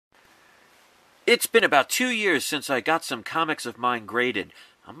It's been about 2 years since I got some comics of mine graded.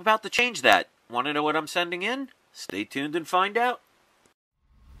 I'm about to change that. Want to know what I'm sending in? Stay tuned and find out.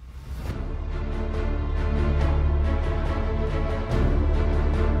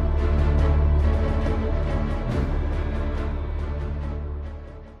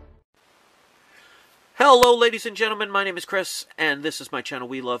 Hello ladies and gentlemen, my name is Chris, and this is my channel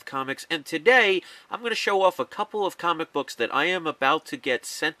We Love Comics, and today I'm going to show off a couple of comic books that I am about to get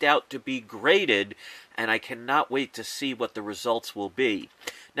sent out to be graded, and I cannot wait to see what the results will be.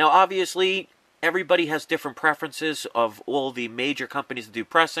 Now obviously, everybody has different preferences of all the major companies that do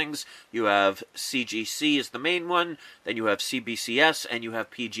pressings. You have CGC is the main one, then you have CBCS, and you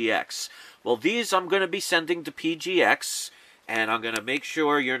have PGX. Well, these I'm going to be sending to PGX, and I'm going to make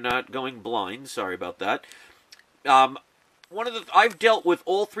sure you're not going blind. Sorry about that. I've dealt with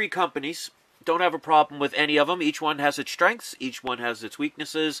all three companies. Don't have a problem with any of them. Each one has its strengths. Each one has its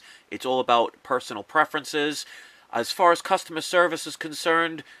weaknesses. It's all about personal preferences. As far as customer service is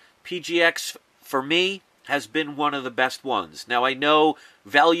concerned, PGX, for me, has been one of the best ones. Now, I know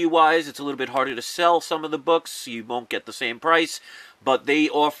value-wise, it's a little bit harder to sell some of the books. You won't get the same price. But they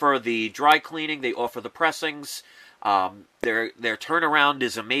offer the dry cleaning. They offer the pressings. Their turnaround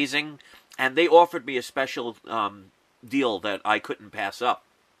is amazing, and they offered me a special deal that I couldn't pass up.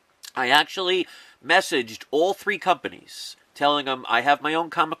 I actually messaged all three companies, telling them I have my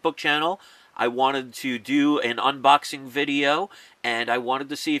own comic book channel, I wanted to do an unboxing video, and I wanted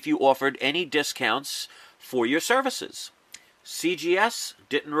to see if you offered any discounts for your services. CGS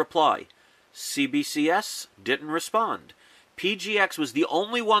didn't reply. CBCS didn't respond. PGX was the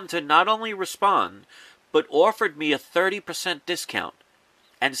only one to not only respond, but offered me a 30% discount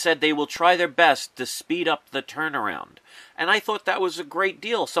and said they will try their best to speed up the turnaround. And I thought that was a great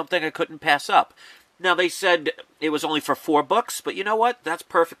deal, something I couldn't pass up. Now, they said it was only for 4 books, but you know what? That's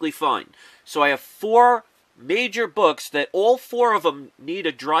perfectly fine. So I have 4 major books that all 4 of them need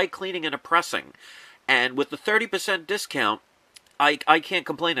a dry cleaning and a pressing. And with the 30% discount, I can't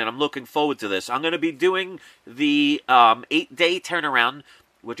complain, and I'm looking forward to this. I'm going to be doing the 8-day turnaround,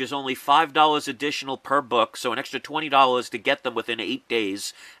 which is only $5 additional per book, so an extra $20 to get them within 8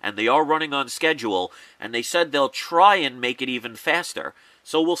 days, and they are running on schedule, and they said they'll try and make it even faster.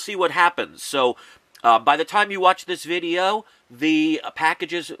 So we'll see what happens. So by the time you watch this video, the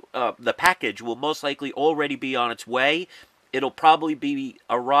package will most likely already be on its way. It'll probably be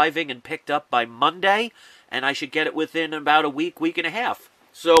arriving and picked up by Monday, and I should get it within about a week, week and a half.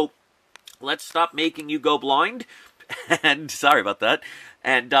 So let's stop making you go blind. And sorry about that.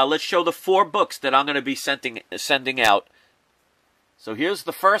 And let's show the 4 books that I'm going to be sending out. So here's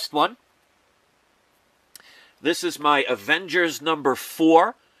the first one. This is my Avengers number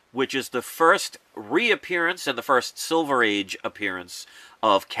 4, which is the first reappearance and the first Silver Age appearance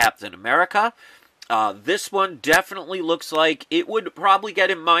of Captain America. This one definitely looks like it would probably get,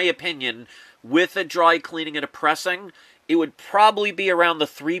 in my opinion, with a dry cleaning and a pressing, it would probably be around the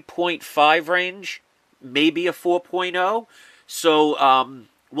 3.5 range. Maybe a 4.0. So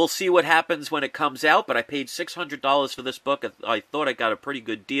we'll see what happens when it comes out, but I paid $600 for this book. I thought I got a pretty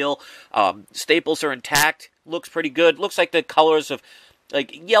good deal. Staples are intact. Looks pretty good. Looks like the colors have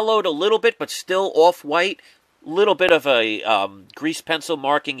like yellowed a little bit, but still off-white. Little bit of a grease pencil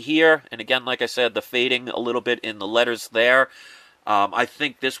marking here. And again, like I said, the fading a little bit in the letters there. I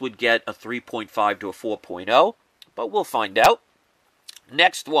think this would get a 3.5 to a 4.0, but we'll find out.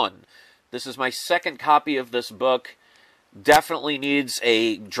 Next one. This is my second copy of this book. Definitely needs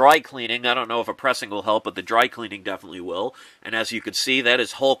a dry cleaning. I don't know if a pressing will help, but the dry cleaning definitely will. And as you can see, that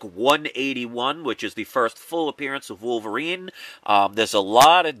is Hulk 181, which is the first full appearance of Wolverine. There's a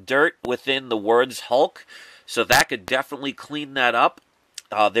lot of dirt within the words Hulk, so that could definitely clean that up.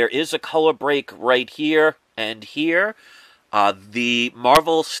 There is a color break right here and here. The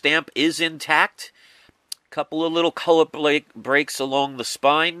Marvel stamp is intact. Couple of little color breaks along the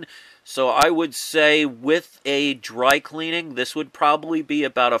spine. So I would say with a dry cleaning, this would probably be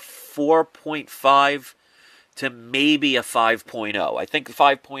about a 4.5 to maybe a 5.0. I think the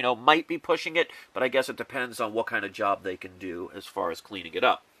 5.0 might be pushing it, but I guess it depends on what kind of job they can do as far as cleaning it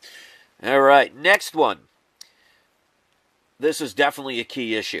up. All right, next one. This is definitely a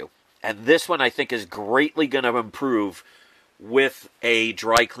key issue. And this one I think is greatly going to improve with a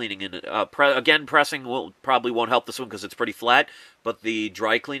dry cleaning. And again, pressing probably won't help this one because it's pretty flat, but the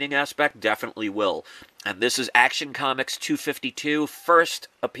dry cleaning aspect definitely will. And this is Action Comics 252, first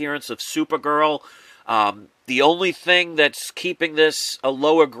appearance of Supergirl. The only thing that's keeping this a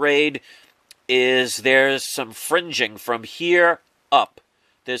lower grade is there's some fringing from here up.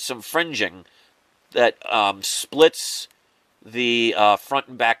 There's some fringing that splits the front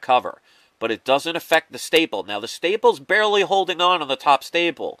and back cover. but it doesn't affect the staple. Now, the staple's barely holding on the top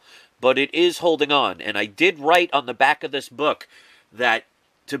staple, but it is holding on. And I did write on the back of this book that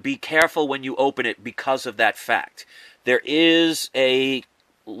to be careful when you open it because of that fact. There is a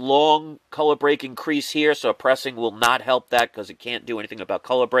long color breaking crease here, so pressing will not help that because it can't do anything about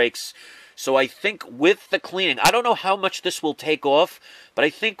color breaks. So I think with the cleaning, I don't know how much this will take off, but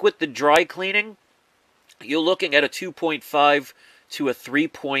I think with the dry cleaning, you're looking at a 2.5 to a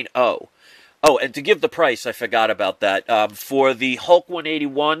 3.0. Oh, and to give the price, I forgot about that. For the Hulk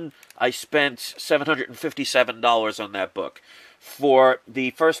 181, I spent $757 on that book. For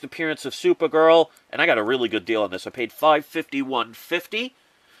the first appearance of Supergirl, and I got a really good deal on this, I paid $551.50.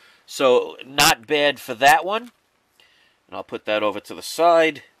 So not bad for that one. And I'll put that over to the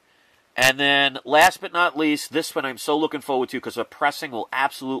side. And then, last but not least, this one I'm so looking forward to because the pressing will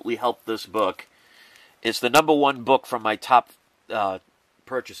absolutely help this book. It's the #1 book from my top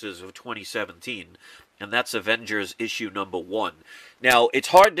purchases of 2017, and that's Avengers issue #1. Now, it's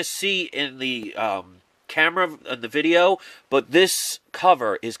hard to see in the camera in the video, but this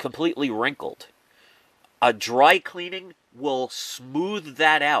cover is completely wrinkled. A dry cleaning will smooth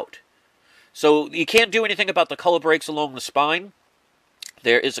that out. So you can't do anything about the color breaks along the spine.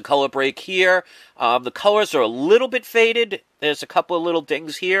 There is a color break here. The colors are a little bit faded. There's a couple of little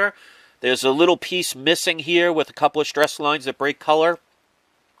dings here. There's a little piece missing here with a couple of stress lines that break color.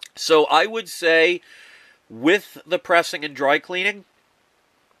 So I would say with the pressing and dry cleaning,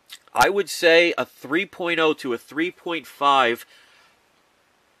 I would say a 3.0 to a 3.5,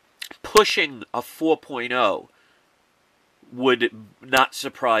 pushing a 4.0 would not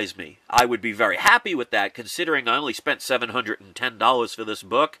surprise me. I would be very happy with that, considering I only spent $710 for this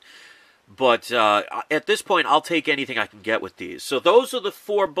book. But at this point, I'll take anything I can get with these. So those are the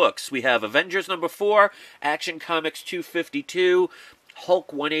 4 books. We have Avengers #4, Action Comics 252,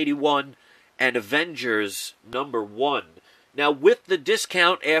 Hulk 181, and Avengers #1. Now, with the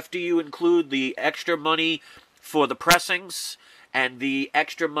discount, after you include the extra money for the pressings and the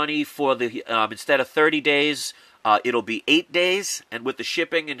extra money for the, instead of 30 days, it'll be 8 days. And with the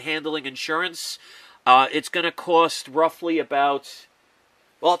shipping and handling insurance, it's going to cost roughly about...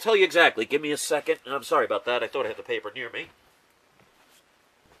 Well, I'll tell you exactly. Give me a second. I'm sorry about that. I thought I had the paper near me.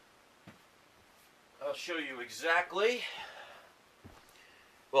 I'll show you exactly.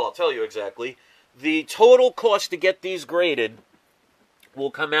 Well, I'll tell you exactly. The total cost to get these graded will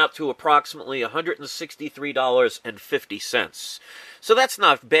come out to approximately $163.50. So that's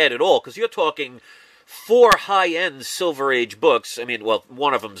not bad at all, because you're talking 4 high-end Silver Age books. I mean, well,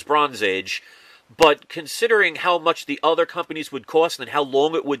 one of them's Bronze Age. But considering how much the other companies would cost and how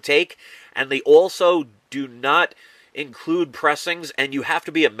long it would take, and they also do not include pressings, and you have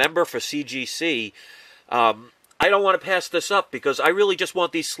to be a member for CGC, I don't want to pass this up because I really just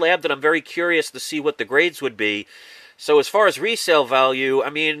want these slabbed, and I'm very curious to see what the grades would be. So as far as resale value, I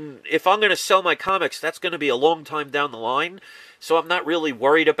mean, if I'm going to sell my comics, that's going to be a long time down the line. So I'm not really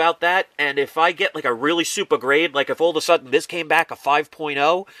worried about that. And if I get like a really super grade, like if all of a sudden this came back a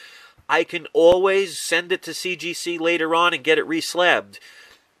 5.0, I can always send it to CGC later on and get it reslabbed.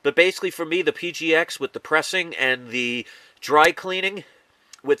 But basically for me, the PGX with the pressing and the dry cleaning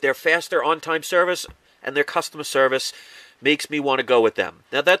with their faster on-time service and their customer service makes me want to go with them.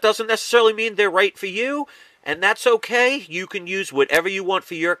 Now, that doesn't necessarily mean they're right for you, and that's okay. You can use whatever you want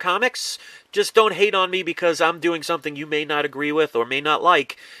for your comics. Just don't hate on me because I'm doing something you may not agree with or may not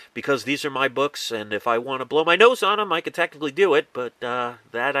like, because these are my books, and if I want to blow my nose on them, I could technically do it, but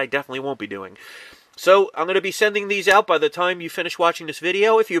that I definitely won't be doing. So, I'm going to be sending these out by the time you finish watching this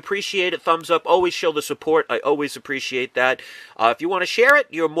video. If you appreciate it, thumbs up. Always show the support. I always appreciate that. If you want to share it,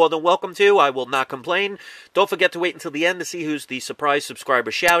 you're more than welcome to. I will not complain. Don't forget to wait until the end to see who's the surprise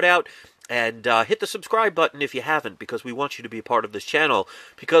subscriber shout-out. And hit the subscribe button if you haven't, because we want you to be a part of this channel.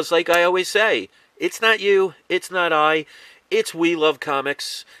 Because, like I always say, it's not you, it's not I, it's We Love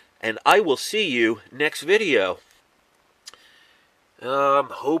Comics. And I will see you next video. I'm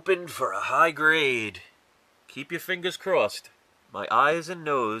hoping for a high grade. Keep your fingers crossed. My eyes and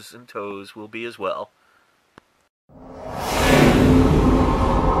nose and toes will be as well.